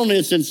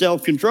 gentleness, and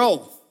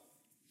self-control.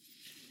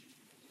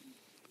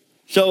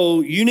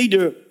 So you need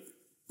to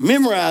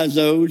memorize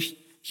those.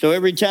 So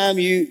every time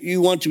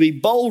you want to be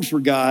bold for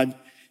God,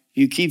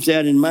 you keep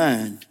that in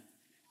mind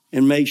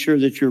and make sure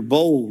that you're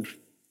bold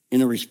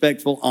in a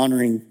respectful,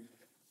 honoring,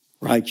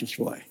 righteous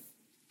way.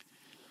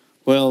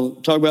 Well,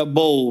 talk about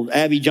bold.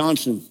 Abby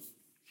Johnson.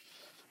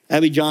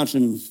 Abby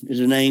Johnson is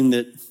a name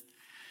that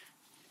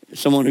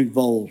someone who's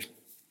bold.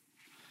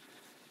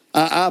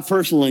 I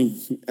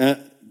personally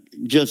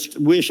just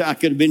wish I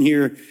could have been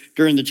here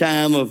during the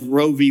time of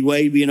Roe v.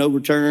 Wade being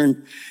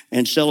overturned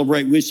and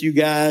celebrate with you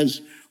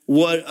guys.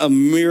 What a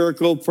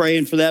miracle,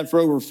 praying for that for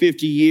over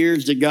 50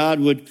 years that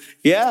God would,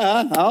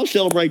 I'll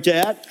celebrate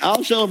that.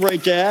 I'll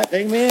celebrate that.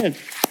 Amen.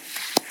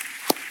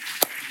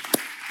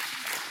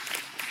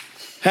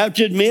 Have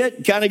to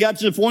admit, kind of got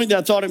to the point that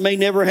I thought it may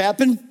never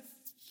happen.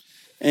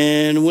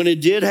 And when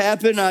it did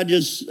happen, I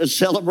just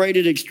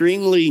celebrated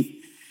extremely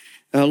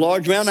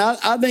large amount.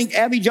 I think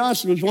Abby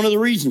Johnson was one of the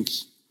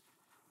reasons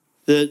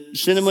that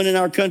sentiment in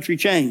our country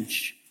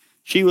changed.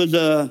 She was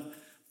a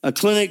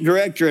clinic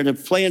director at a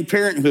Planned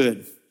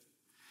Parenthood,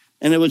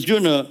 and it was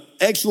doing an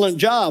excellent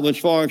job as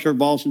far as her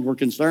bosses were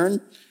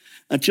concerned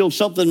until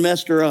something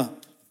messed her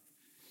up.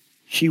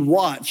 She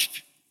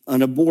watched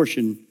an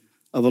abortion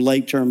of a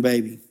late-term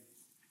baby,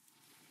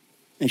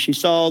 and she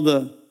saw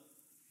the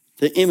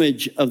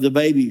image of the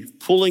baby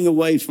pulling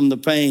away from the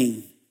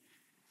pain,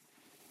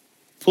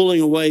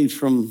 pulling away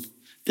from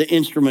the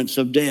instruments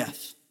of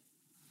death.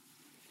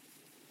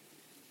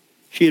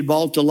 She had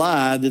bought the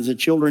lie that the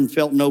children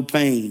felt no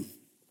pain,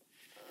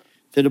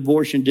 that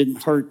abortion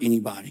didn't hurt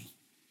anybody.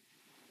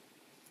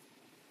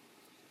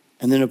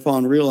 And then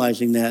upon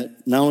realizing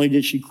that, not only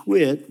did she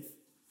quit,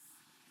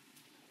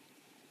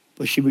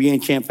 but she began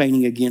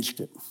campaigning against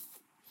it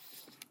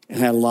and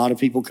had a lot of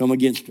people come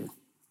against her.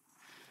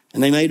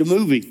 And they made a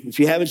movie.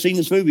 If you haven't seen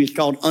this movie, it's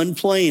called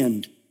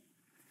Unplanned.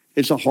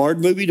 It's a hard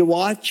movie to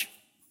watch,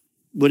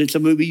 but it's a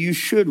movie you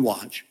should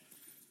watch.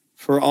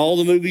 For all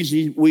the movies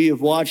we have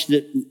watched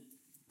that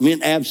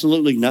meant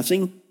absolutely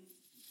nothing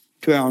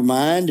to our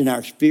mind and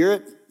our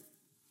spirit,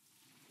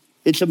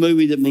 it's a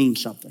movie that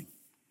means something.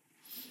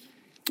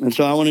 And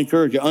so I want to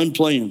encourage you,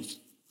 Unplanned.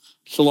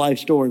 It's the life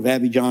story of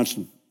Abby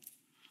Johnson.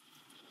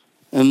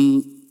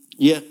 And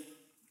yet,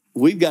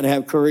 we've got to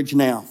have courage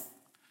now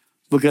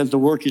because the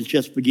work is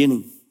just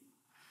beginning.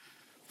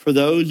 For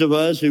those of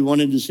us who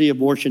wanted to see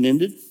abortion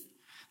ended,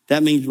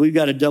 that means we've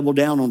got to double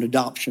down on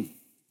adoption.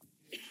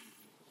 It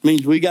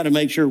means we got to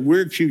make sure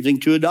we're choosing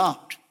to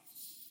adopt,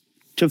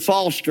 to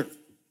foster.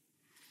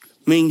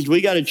 It means we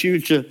got to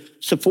choose to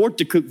support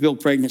the Cookeville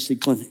Pregnancy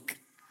Clinic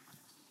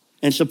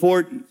and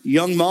support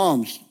young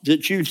moms that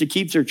choose to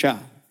keep their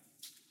child.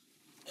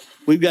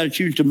 We've got to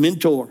choose to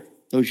mentor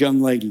those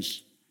young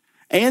ladies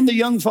and the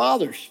young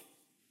fathers.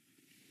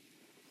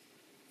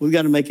 We've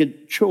got to make a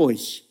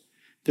choice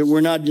that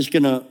we're not just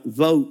going to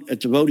vote at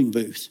the voting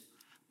booth,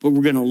 but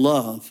we're going to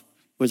love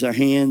with our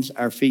hands,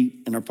 our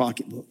feet, and our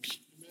pocketbooks.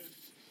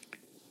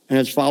 And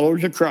as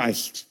followers of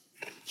Christ,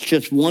 it's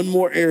just one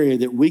more area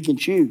that we can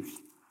choose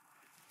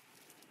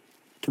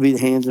to be the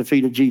hands and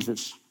feet of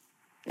Jesus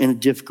in a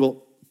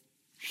difficult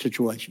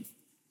situation.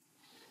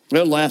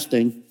 Well, last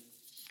thing,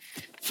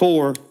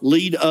 4,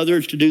 lead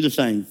others to do the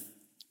same.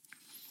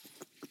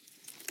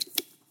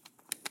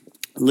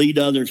 Lead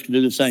others to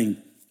do the same.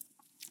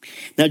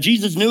 Now,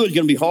 Jesus knew it was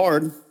going to be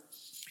hard,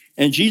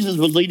 and Jesus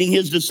was leading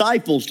his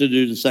disciples to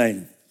do the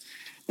same.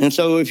 And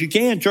so if you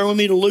can, turn with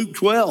me to Luke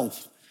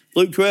 12.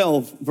 Luke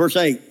 12, verse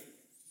 8.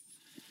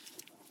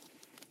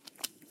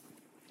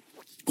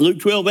 Luke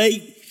 12,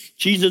 8,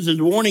 Jesus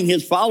is warning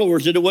his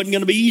followers that it wasn't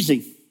going to be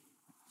easy.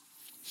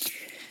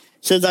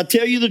 It says, I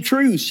tell you the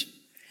truth.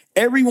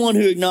 Everyone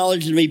who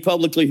acknowledges me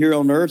publicly here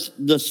on earth,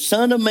 the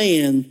Son of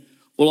Man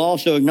will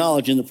also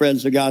acknowledge in the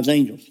presence of God's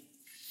angels.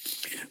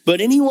 But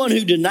anyone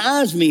who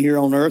denies me here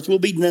on earth will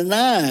be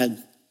denied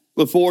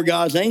before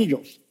God's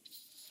angels.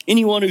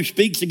 Anyone who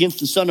speaks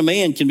against the Son of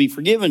Man can be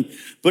forgiven,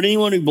 but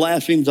anyone who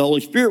blasphemes the Holy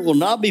Spirit will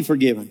not be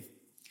forgiven.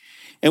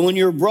 And when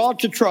you're brought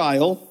to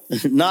trial,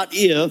 not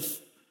if,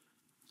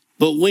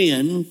 but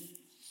when,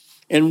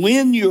 and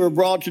when you are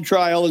brought to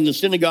trial in the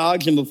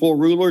synagogues and before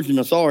rulers and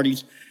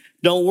authorities,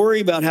 don't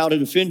worry about how to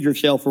defend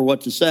yourself or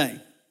what to say.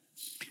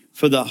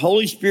 For the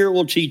Holy Spirit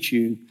will teach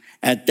you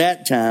at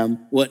that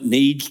time what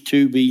needs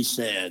to be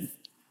said.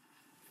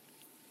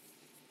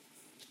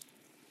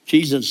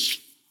 Jesus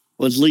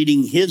was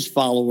leading his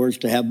followers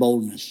to have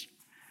boldness.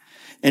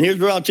 And here's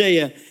what I'll tell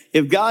you.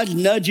 If God's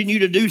nudging you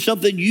to do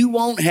something, you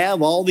won't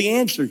have all the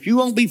answers. You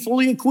won't be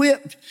fully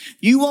equipped.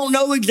 You won't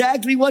know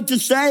exactly what to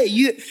say.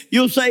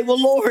 You'll say,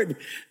 well, Lord,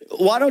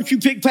 why don't you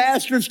pick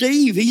Pastor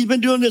Steve? He's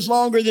been doing this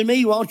longer than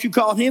me. Why don't you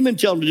call him and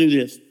tell him to do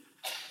this?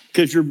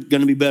 Because you're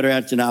going to be better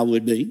at it than I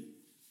would be.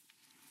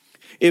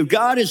 If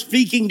God is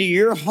speaking to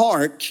your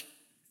heart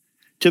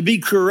to be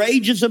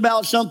courageous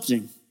about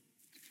something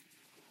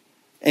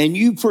and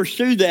you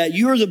pursue that,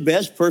 you're the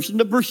best person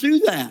to pursue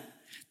that.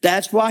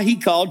 That's why he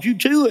called you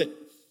to it.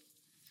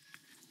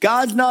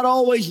 God's not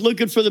always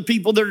looking for the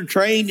people that are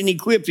trained and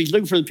equipped. He's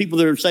looking for the people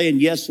that are saying,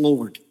 yes,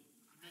 Lord.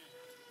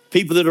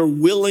 People that are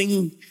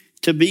willing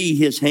to be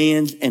his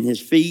hands and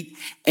his feet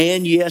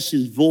and, yes,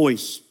 his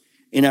voice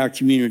in our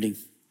community.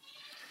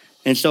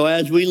 And so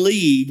as we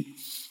lead,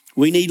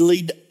 we need to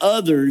lead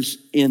others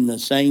in the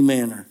same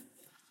manner,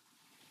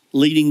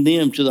 leading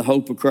them to the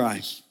hope of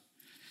Christ.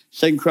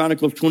 2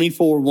 Chronicles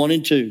 24, 1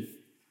 and 2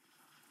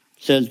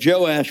 says,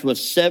 Joash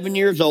was 7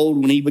 years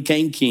old when he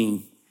became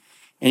king,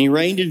 and he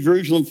reigned in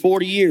Jerusalem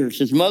 40 years.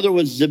 His mother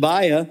was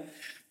Zibiah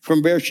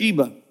from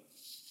Beersheba.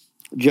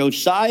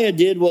 Josiah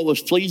did what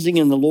was pleasing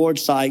in the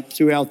Lord's sight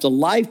throughout the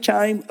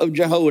lifetime of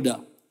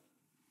Jehoida,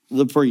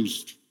 the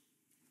priest.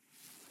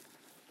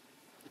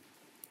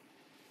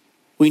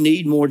 We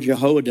need more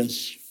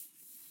Jehoidas.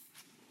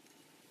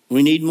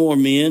 We need more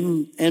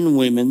men and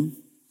women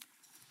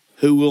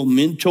who will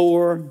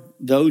mentor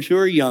those who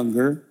are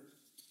younger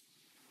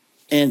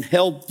and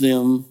help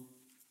them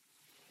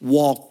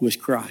walk with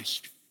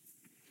Christ.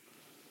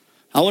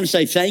 I want to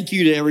say thank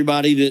you to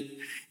everybody that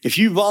if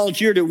you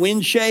volunteered at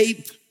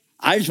WinShape,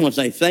 I just want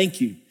to say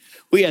thank you.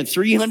 We had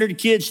 300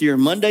 kids here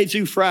Monday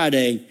through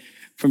Friday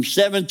from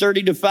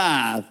 7:30 to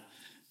 5.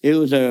 It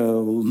was an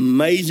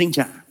amazing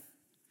time.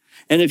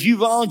 And if you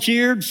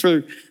volunteered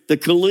for the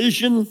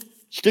Collision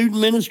Student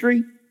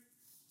Ministry,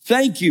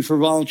 thank you for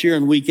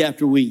volunteering week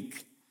after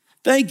week.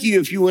 Thank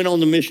you if you went on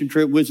the mission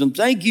trip with them.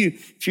 Thank you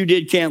if you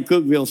did Camp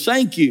Cookville.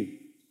 Thank you.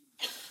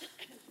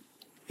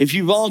 If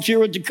you volunteer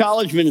with the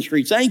college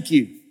ministry, thank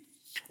you.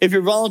 If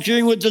you're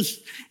volunteering with the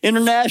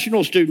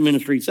international student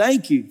ministry,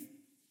 thank you.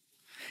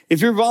 If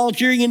you're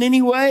volunteering in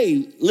any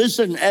way,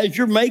 listen, as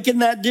you're making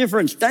that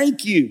difference,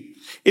 thank you.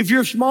 If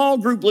you're a small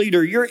group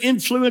leader, you're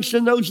influenced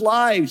in those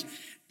lives,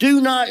 do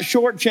not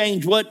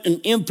shortchange what an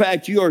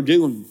impact you are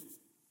doing.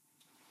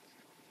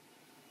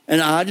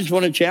 And I just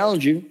want to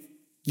challenge you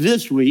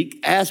this week,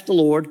 ask the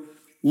Lord,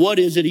 what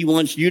is it he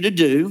wants you to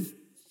do?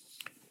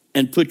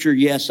 And put your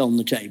yes on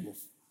the table.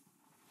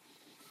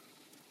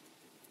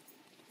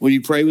 Will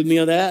you pray with me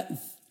on that?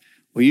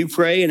 Will you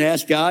pray and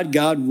ask God,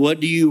 God, what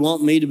do you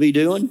want me to be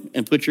doing?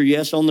 And put your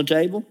yes on the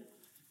table.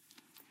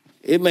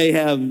 It may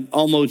have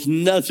almost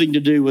nothing to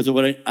do with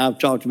what I've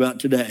talked about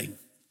today.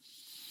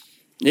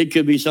 It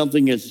could be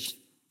something as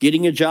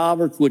getting a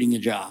job or quitting a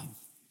job.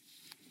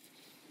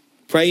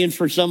 Praying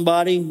for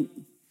somebody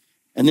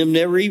and them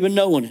never even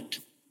knowing it.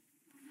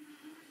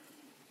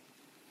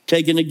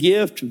 Taking a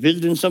gift,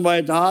 visiting somebody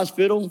at the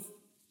hospital.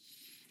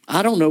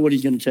 I don't know what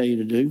he's going to tell you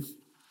to do.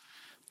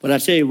 But I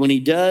tell you, when he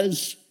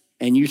does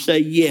and you say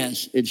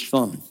yes, it's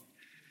fun.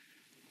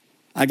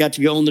 I got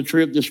to go on the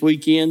trip this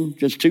weekend,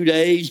 just 2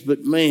 days,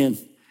 but man,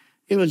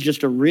 it was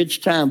just a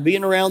rich time.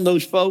 Being around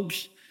those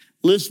folks,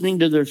 listening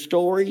to their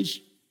stories,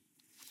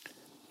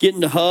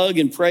 getting to hug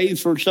and pray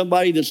for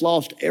somebody that's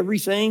lost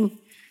everything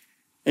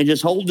and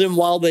just hold them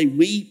while they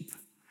weep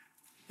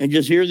and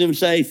just hear them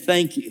say,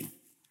 thank you.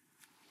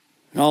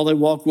 And all they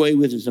walk away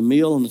with is a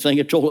meal and a thing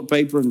of toilet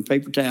paper and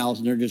paper towels,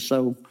 and they're just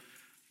so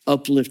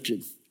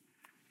uplifted.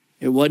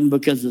 It wasn't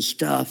because of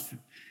stuff.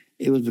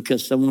 It was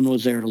because someone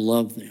was there to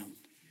love them.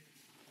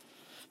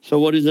 So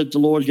what is it the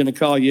Lord's going to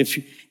call you?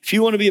 If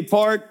you want to be a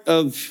part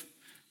of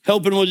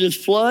helping with this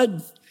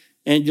flood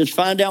and just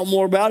find out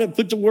more about it,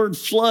 put the word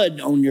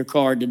flood on your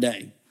card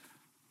today.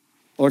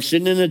 Or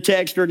send in a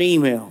text or an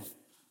email.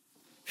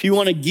 If you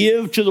want to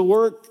give to the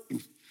work,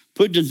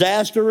 put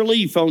disaster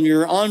relief on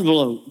your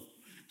envelope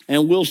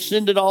and we'll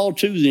send it all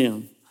to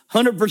them.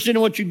 100%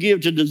 of what you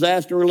give to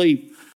disaster relief